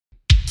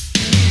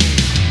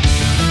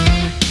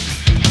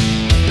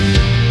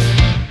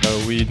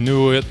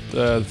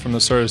from the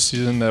start of the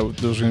season that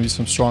there's going to be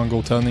some strong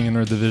goaltending in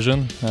our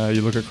division.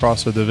 You look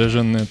across our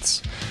division,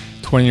 it's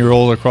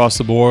 20-year-old across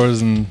the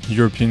boards and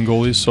European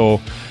goalies. So,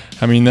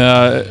 I mean,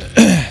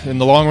 in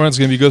the long run, it's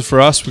going to be good for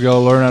us. We got to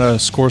learn how to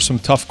score some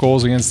tough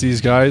goals against these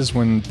guys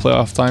when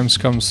playoff times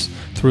comes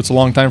through. It's a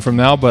long time from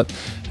now, but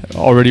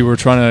already we're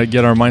trying to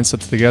get our mindset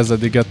to the guys that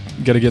they got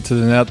to get to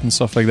the net and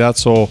stuff like that.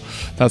 So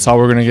that's how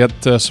we're going to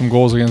get some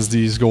goals against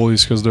these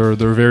goalies, because they're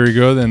very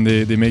good and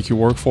they make you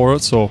work for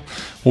it. So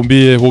we'll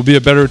be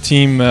a better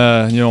team,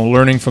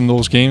 learning from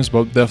those games.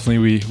 But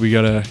definitely we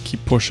got to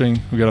keep pushing.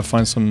 We got to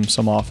find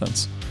some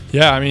offense.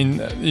 Yeah, I mean,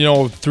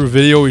 through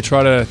video we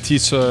try to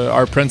teach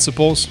our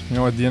principles.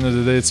 At the end of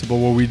the day, it's about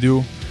what we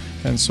do,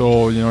 and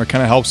so it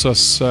kind of helps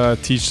us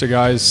teach the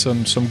guys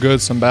some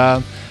good, some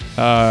bad.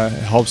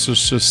 It helps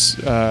us just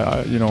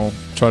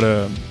try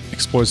to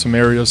exploit some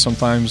areas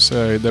sometimes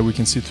that we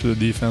can see through the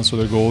defense or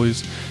the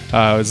goalies.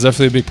 It's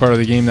definitely a big part of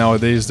the game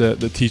nowadays,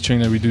 the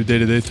teaching that we do day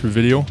to day through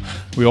video.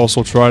 We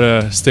also try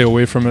to stay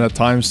away from it at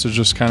times to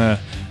just kind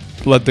of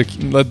let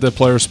the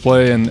players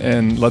play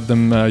and let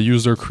them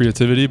use their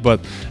creativity. But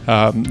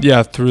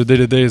yeah, through the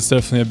day-to-day, it's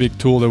definitely a big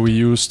tool that we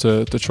use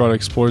to try to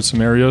exploit some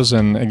areas.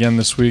 And again,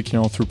 this week,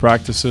 through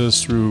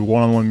practices, through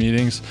one-on-one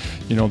meetings,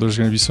 there's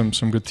going to be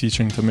some good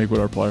teaching to make with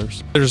our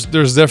players.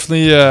 There's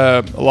definitely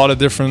a lot of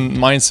different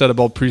mindset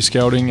about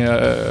pre-scouting,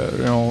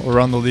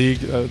 around the league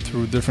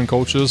through different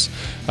coaches.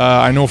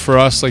 I know for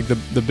us, like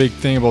the big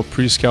thing about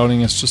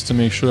pre-scouting is just to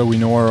make sure that we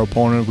know our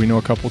opponent, we know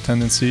a couple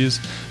tendencies,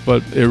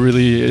 but it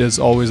really is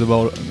always about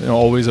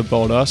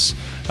us.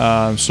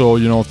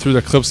 So through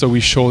the clips that we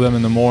show them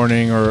in the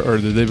morning or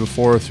the day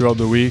before or throughout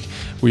the week,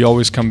 we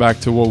always come back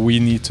to what we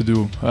need to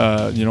do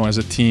as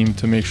a team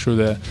to make sure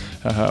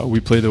that we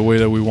play the way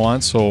that we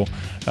want. So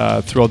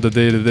throughout the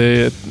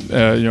day-to-day,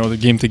 the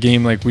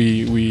game-to-game, like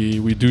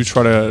we do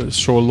try to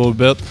show a little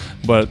bit,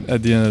 but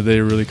at the end of the day,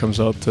 it really comes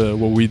out to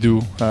what we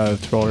do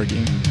throughout our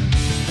game.